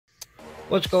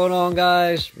What's going on,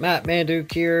 guys? Matt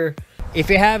Manduke here. If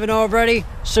you haven't already,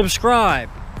 subscribe.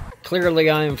 Clearly,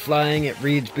 I am flying at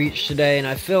Reed's Beach today, and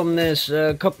I filmed this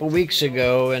a couple weeks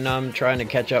ago, and I'm trying to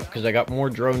catch up because I got more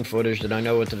drone footage than I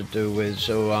know what to do with,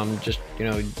 so I'm just,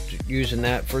 using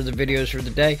that for the videos for the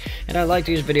day. And I like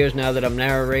these videos now that I'm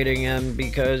narrating them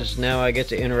because now I get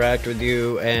to interact with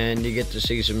you, and you get to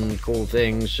see some cool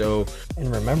things, so...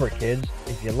 And remember, kids,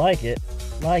 if you like it,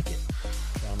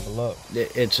 down below.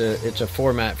 It's a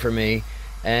format for me,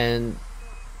 and...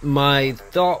 my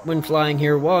thought when flying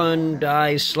here,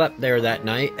 I slept there that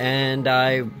night, and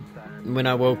when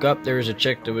I woke up, there was a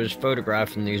chick that was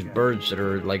photographing these birds that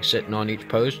are, like, sitting on each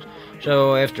post.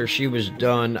 So after she was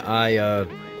done, I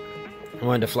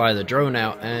wanted to fly the drone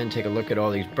out and take a look at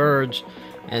all these birds.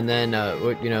 And then,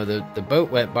 the boat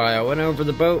went by. I went over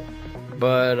the boat,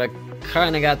 but I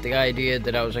kind of got the idea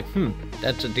that I was like,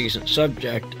 that's a decent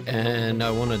subject, and I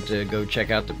wanted to go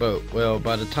check out the boat. Well,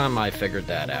 by the time I figured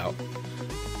that out,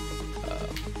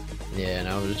 yeah, and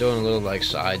I was doing a little, like,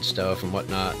 side stuff and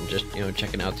whatnot, and just,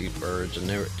 checking out these birds, and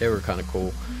they were kind of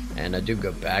cool. And I do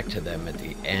go back to them at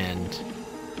the end,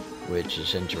 which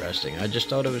is interesting. I just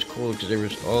thought it was cool because there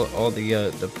was all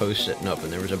the posts sitting up,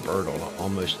 and there was a bird on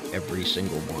almost every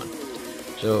single one.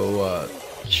 So,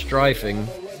 strafing,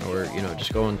 or,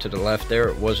 just going to the left there,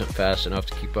 it wasn't fast enough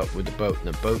to keep up with the boat,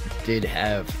 and the boat did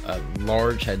have a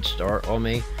large head start on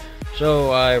me.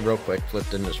 So I real quick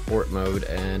flipped into sport mode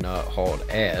and hauled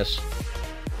ass.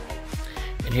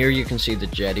 And here you can see the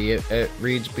jetty at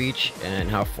Reed's Beach and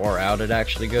how far out it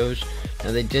actually goes.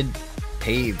 Now they did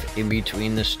pave in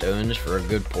between the stones for a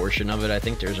good portion of it. I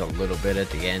think there's a little bit at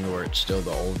the end where it's still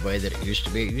the old way that it used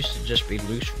to be. It used to just be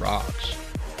loose rocks.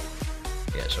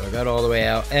 Yeah, so I got all the way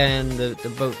out, and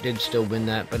the boat did still win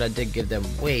that, but I did give them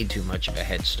way too much of a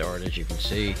head start, as you can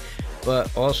see.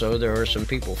 But also, there are some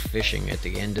people fishing at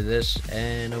the end of this,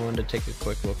 and I wanted to take a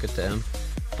quick look at them.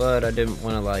 But I didn't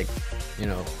want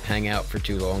to, hang out for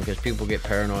too long, because people get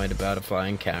paranoid about a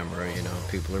flying camera,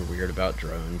 people are weird about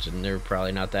drones, and they're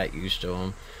probably not that used to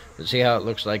them. But see how it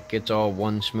looks like it's all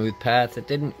one smooth path? It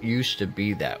didn't used to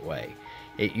be that way.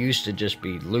 It used to just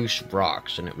be loose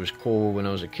rocks, and it was cool when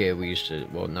I was a kid. We used to,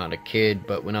 well, not a kid,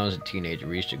 but when I was a teenager,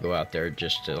 we used to go out there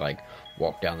just to, like,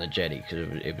 walk down the jetty,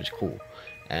 because it was cool.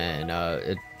 And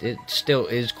it still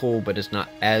is cool, but it's not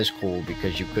as cool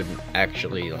because you couldn't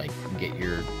actually, like, get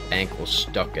your ankle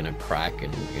stuck in a crack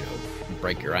and,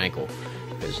 break your ankle,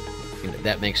 because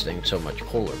that makes things so much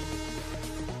cooler.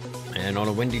 And on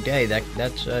a windy day,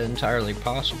 that's entirely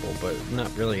possible, but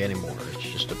not really anymore. It's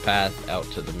just a path out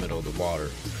to the middle of the water,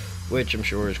 which I'm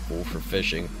sure is cool for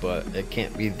fishing, but it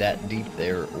can't be that deep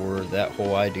there, or that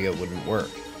whole idea wouldn't work.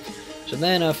 So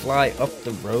then I fly up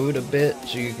the road a bit,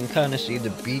 so you can kind of see the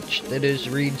beach that is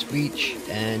Reed's Beach,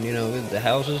 and the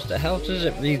houses. The houses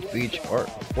at Reed's Beach aren't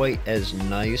quite as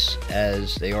nice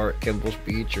as they are at Kimball's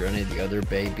Beach or any of the other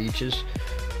bay beaches,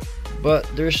 but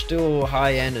they're still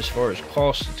high end as far as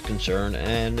cost is concerned.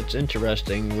 And it's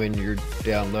interesting when you're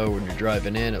down low, when you're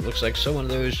driving in, it looks like some of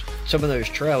those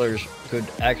trailers could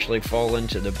actually fall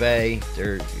into the bay.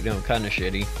 They're kind of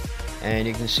shitty. And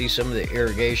you can see some of the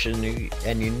irrigation,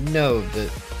 and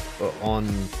that on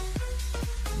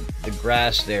the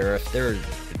grass there, if they're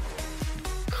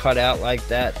cut out like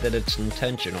that, that it's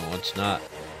intentional. It's not,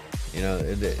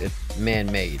 it's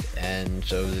man-made, and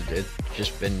so it's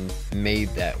just been made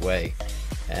that way.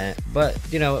 But,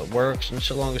 it works, and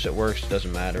so long as it works, it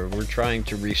doesn't matter. We're trying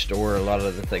to restore a lot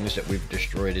of the things that we've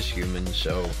destroyed as humans,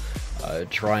 so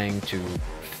trying to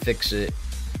fix it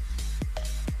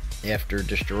after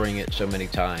destroying it so many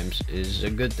times is a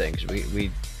good thing, because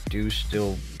we do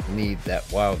still need that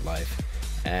wildlife,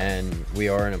 and we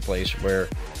are in a place where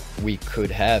we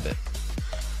could have it.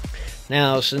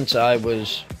 Now, since I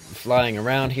was flying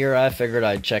around here, I figured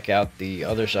I'd check out the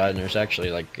other side, and there's actually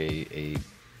like a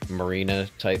marina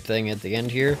type thing at the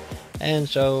end here, and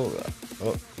so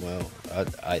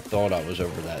I thought I was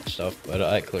over that stuff, but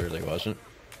I clearly wasn't.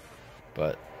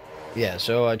 But yeah,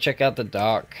 so I check out the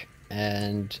dock,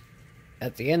 and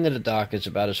at the end of the dock is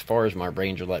about as far as my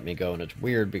range will let me go, and it's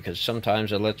weird because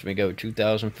sometimes it lets me go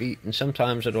 2,000 feet, and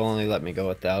sometimes it'll only let me go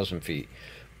 1,000 feet,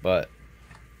 but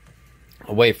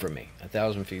away from me.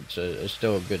 1,000 feet is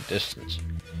still a good distance.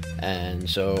 And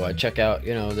so I check out,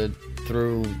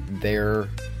 through their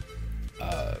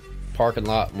parking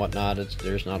lot and whatnot.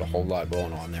 There's not a whole lot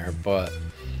going on there, but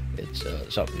it's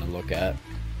something to look at.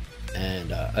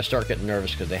 And I start getting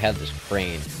nervous because they had this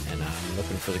crane, and I'm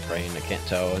looking for the crane. I can't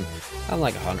tell, and I'm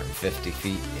like 150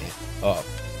 feet up.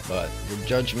 But the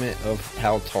judgment of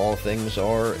how tall things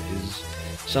are is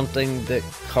something that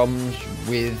comes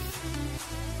with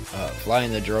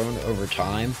flying the drone over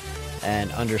time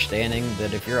and understanding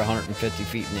that if you're 150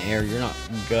 feet in the air, you're not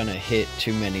gonna hit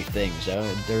too many things.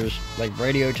 There's like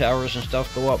radio towers and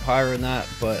stuff go up higher than that,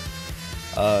 but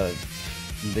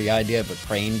the idea of a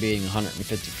crane being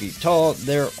 150 feet tall,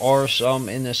 there are some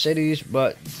in the cities,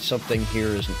 but something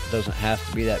here doesn't have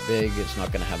to be that big. It's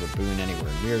not going to have a boom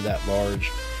anywhere near that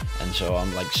large, and so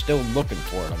I'm like still looking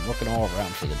for it. I'm looking all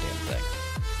around for the damn thing.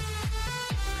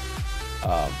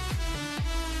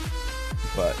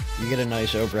 But you get a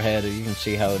nice overhead. You can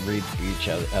see how Reed's Beach,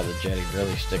 how the jetty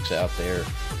really sticks out there,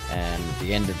 and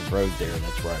the end of the road there,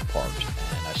 that's where I parked,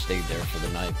 and I stayed there for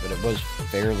the night. But it was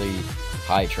fairly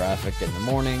high traffic in the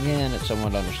morning, and it's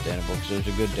somewhat understandable because it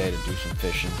was a good day to do some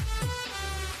fishing.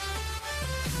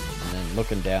 And then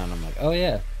looking down, I'm like, oh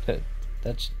yeah,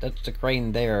 that's the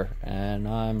crane there, and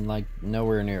I'm like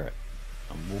nowhere near it.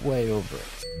 I'm way over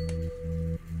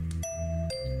it.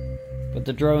 But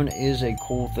the drone is a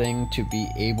cool thing to be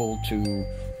able to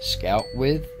scout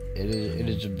with. It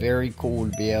is very cool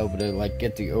to be able to like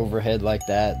get the overhead like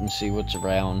that and see what's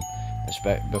around,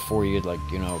 before you like,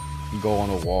 you know, go on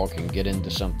a walk and get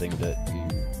into something that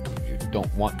you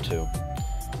don't want to.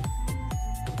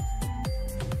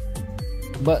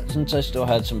 But since I still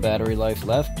had some battery life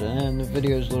left and the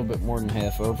video is a little bit more than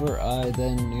half over, I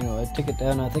then, you know, I took it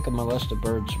down. I think I molested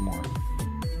birds some more.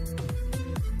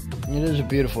 It is a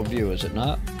beautiful view, is it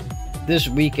not? This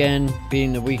weekend,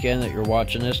 being the weekend that you're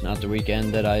watching this, not the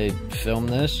weekend that I filmed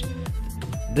this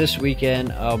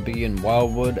weekend I'll be in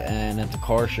Wildwood and at the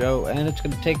car show, and it's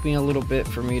going to take me a little bit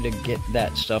for me to get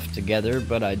that stuff together,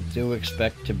 but I do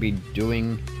expect to be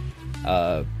doing,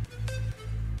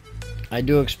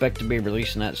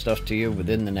 releasing that stuff to you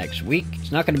within the next week.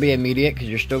 It's not going to be immediate because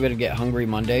you're still going to get Hungry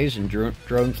Mondays and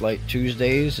Drone Flight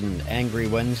Tuesdays and Angry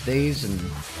Wednesdays, and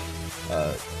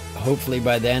hopefully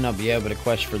by then I'll be able to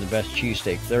quest for the best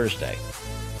cheesesteak Thursday.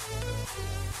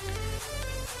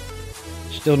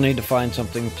 Still need to find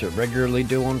something to regularly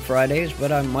do on Fridays,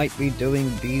 but I might be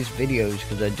doing these videos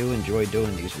because I do enjoy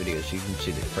doing these videos. You can see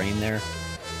the crane there,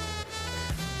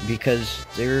 because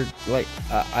they're like,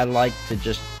 I like to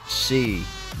just see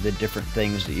the different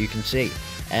things that you can see,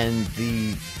 and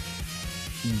the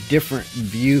different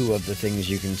view of the things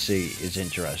you can see is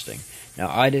interesting. Now,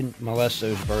 I didn't molest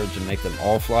those birds and make them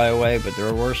all fly away, but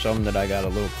there were some that I got a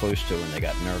little close to and they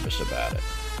got nervous about it.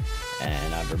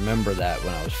 And I remember that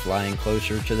when I was flying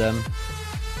closer to them,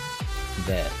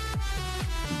 that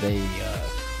they,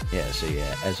 as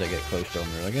I get close to them,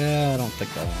 they're like, I don't think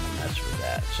I want to mess with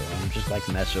that. So I'm just like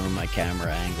messing with my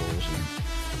camera angles, and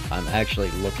I'm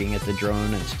actually looking at the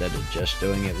drone instead of just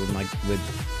doing it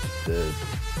with the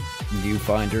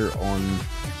viewfinder on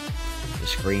the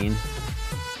screen.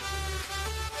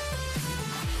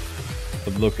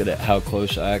 But look at it, how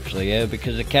close I actually am,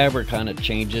 because the camera kind of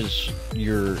changes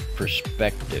your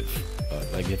perspective.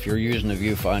 Like if you're using the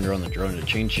viewfinder on the drone, it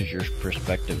changes your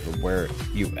perspective of where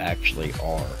you actually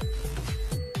are.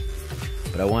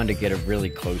 But I wanted to get a really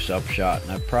close-up shot,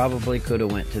 and I probably could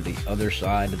have went to the other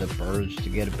side of the birds to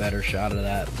get a better shot of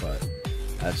that, but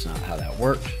that's not how that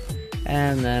works.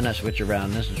 And then I switch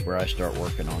around. This is where I start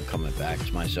working on coming back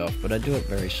to myself, but I do it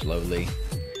very slowly.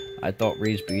 I thought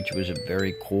Reed's Beach was a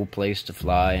very cool place to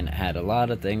fly, and it had a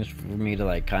lot of things for me to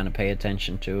like kind of pay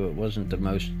attention to. It wasn't the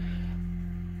most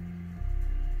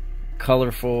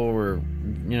colorful, or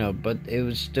you know, but it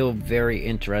was still very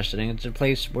interesting. It's a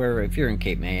place where, if you're in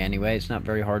Cape May anyway, it's not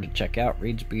very hard to check out.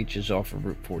 Reed's Beach is off of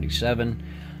Route 47.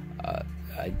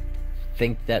 I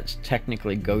think that's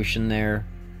technically Goshen there,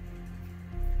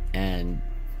 and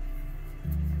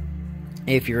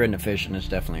if you're into fishing, it's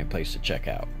definitely a place to check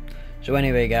out. So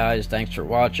anyway, guys, thanks for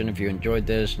watching. If you enjoyed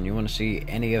this and you want to see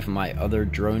any of my other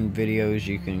drone videos,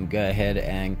 you can go ahead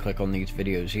and click on these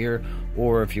videos here.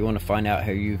 Or if you want to find out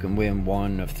how you can win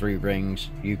one of 3 rings,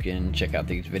 you can check out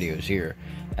these videos here.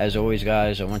 As always,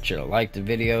 guys, I want you to like the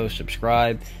video,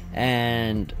 subscribe,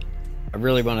 and I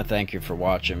really want to thank you for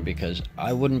watching, because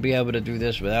I wouldn't be able to do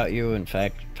this without you. In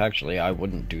fact, factually, I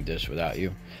wouldn't do this without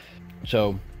you.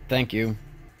 So, thank you.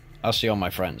 I'll see all my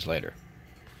friends later.